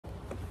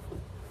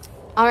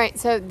All right,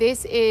 so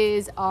this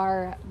is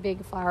our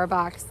big flower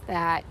box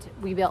that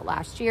we built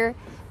last year.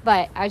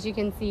 But as you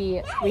can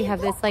see, we have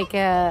this like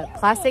a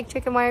plastic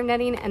chicken wire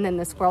netting, and then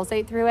the squirrels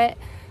ate through it.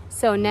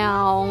 So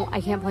now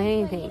I can't plant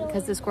anything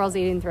because the squirrels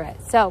eating through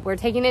it. So we're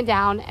taking it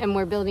down and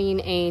we're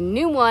building a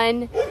new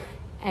one.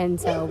 And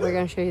so we're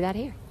gonna show you that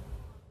here.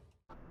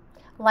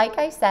 Like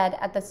I said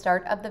at the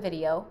start of the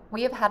video,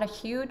 we have had a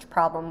huge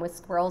problem with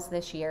squirrels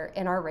this year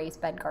in our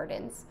raised bed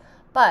gardens.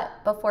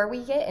 But before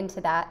we get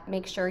into that,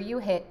 make sure you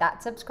hit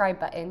that subscribe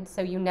button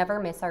so you never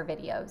miss our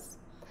videos.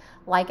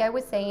 Like I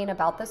was saying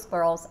about the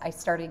squirrels, I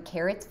started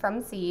carrots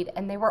from seed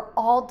and they were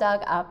all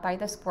dug up by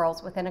the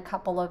squirrels within a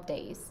couple of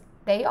days.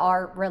 They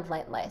are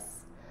relentless.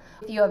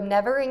 If you have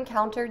never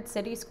encountered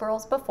city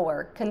squirrels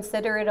before,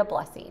 consider it a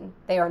blessing.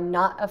 They are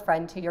not a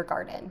friend to your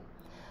garden.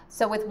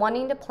 So with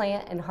wanting to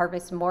plant and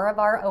harvest more of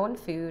our own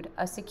food,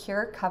 a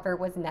secure cover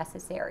was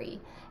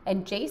necessary.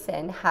 And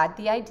Jason had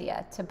the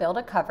idea to build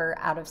a cover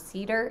out of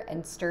cedar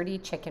and sturdy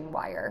chicken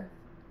wire.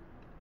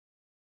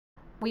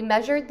 We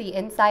measured the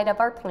inside of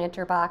our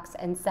planter box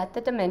and set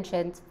the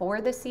dimensions for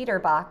the cedar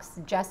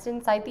box just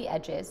inside the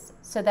edges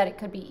so that it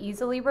could be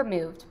easily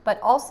removed, but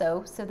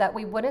also so that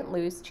we wouldn't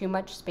lose too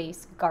much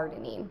space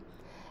gardening.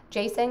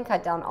 Jason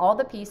cut down all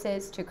the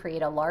pieces to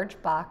create a large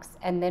box,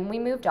 and then we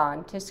moved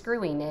on to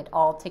screwing it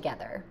all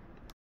together.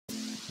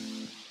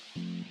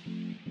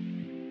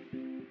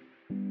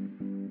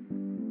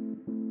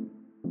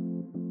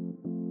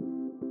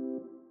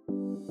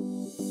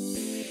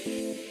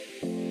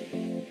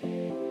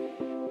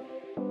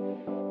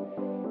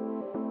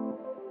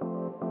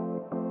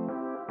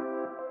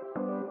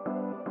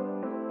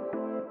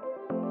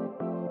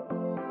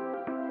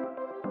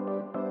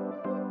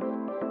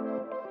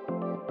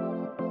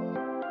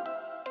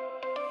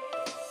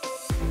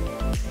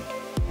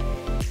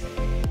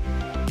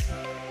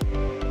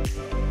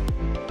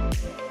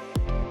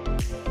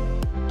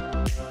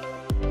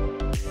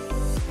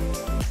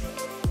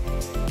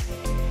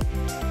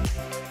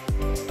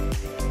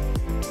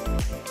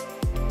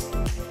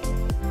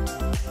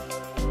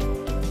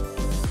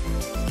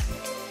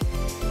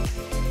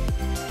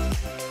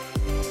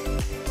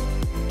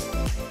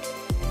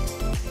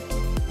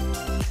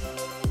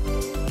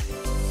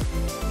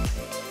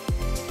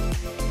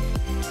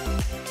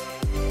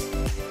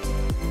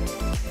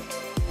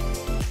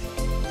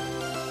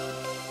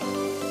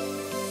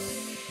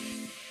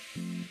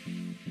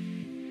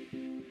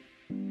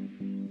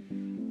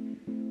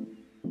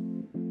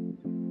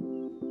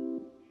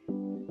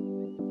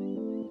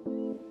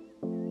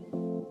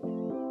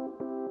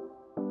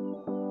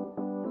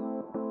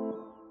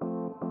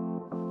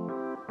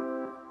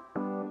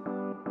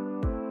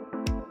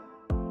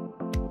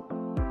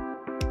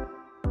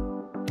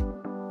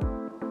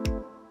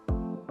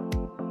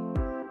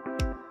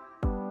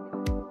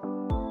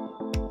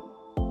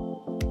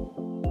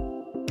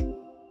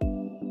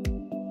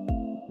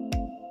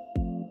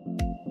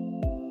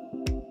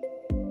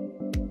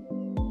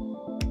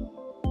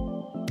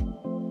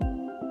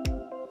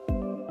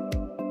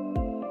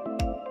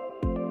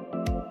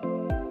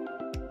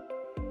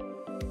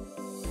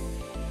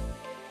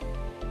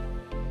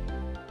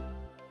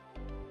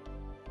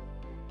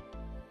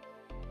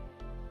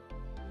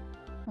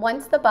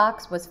 Once the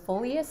box was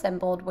fully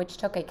assembled, which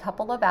took a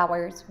couple of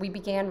hours, we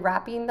began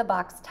wrapping the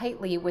box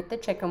tightly with the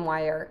chicken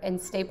wire and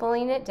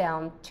stapling it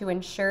down to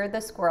ensure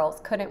the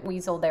squirrels couldn't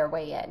weasel their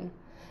way in.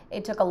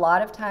 It took a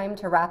lot of time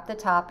to wrap the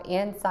top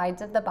and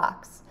sides of the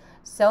box,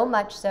 so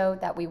much so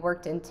that we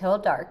worked until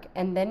dark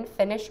and then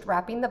finished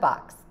wrapping the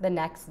box the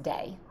next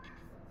day.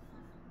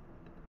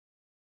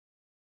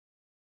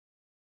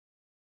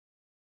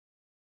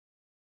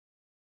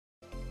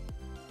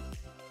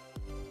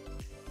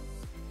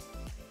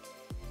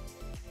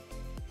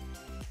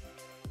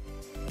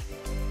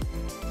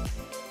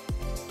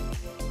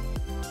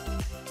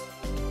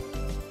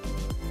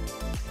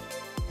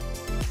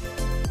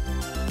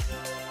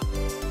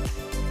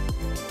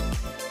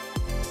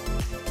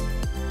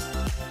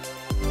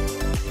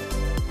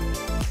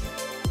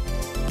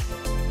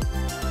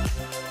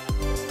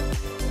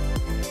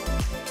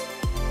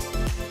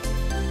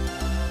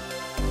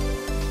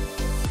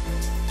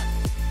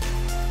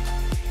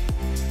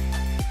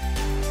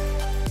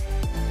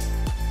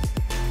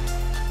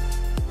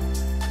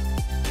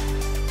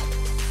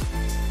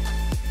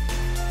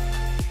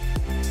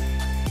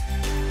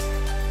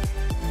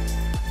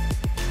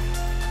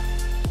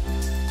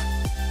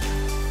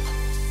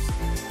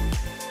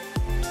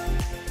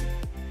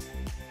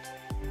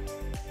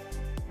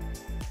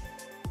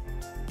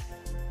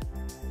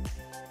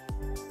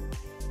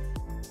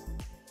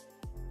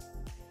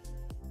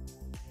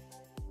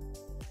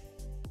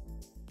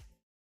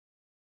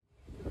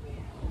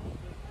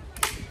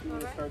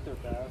 Start their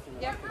bath.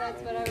 Yep,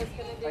 that's what I was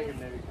gonna do. I could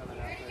maybe come in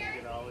after and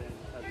get Ollie and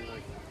just have you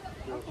like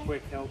do a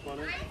quick help on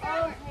it.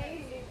 Oh,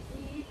 hey,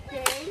 Nikki,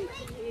 thank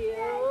you.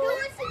 Who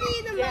wants to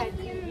be the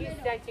monkey? You're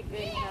such a good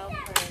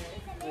helper.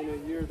 I know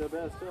you're the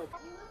best help.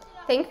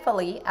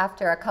 Thankfully,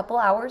 after a couple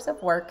hours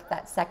of work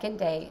that second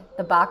day,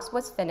 the box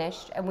was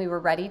finished and we were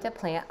ready to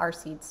plant our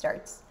seed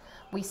starts.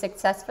 we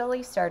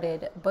successfully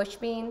started bush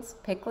beans,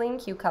 pickling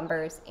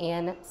cucumbers,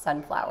 and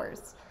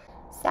sunflowers.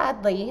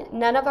 Sadly,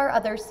 none of our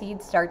other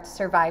seed starts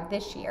survived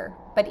this year,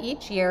 but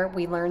each year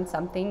we learn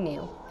something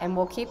new, and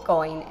we'll keep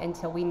going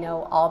until we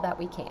know all that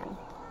we can.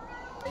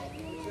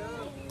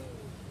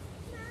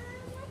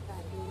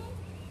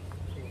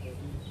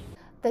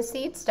 The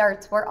seed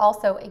starts were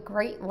also a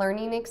great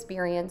learning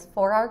experience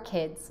for our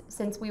kids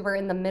since we were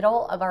in the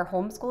middle of our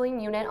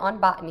homeschooling unit on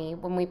botany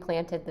when we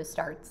planted the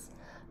starts.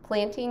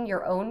 Planting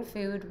your own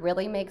food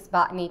really makes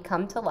botany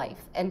come to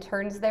life and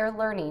turns their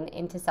learning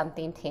into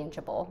something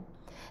tangible.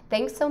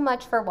 Thanks so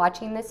much for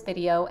watching this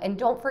video, and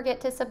don't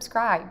forget to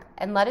subscribe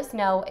and let us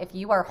know if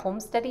you are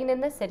homesteading in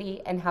the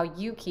city and how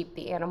you keep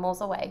the animals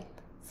away.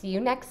 See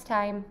you next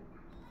time.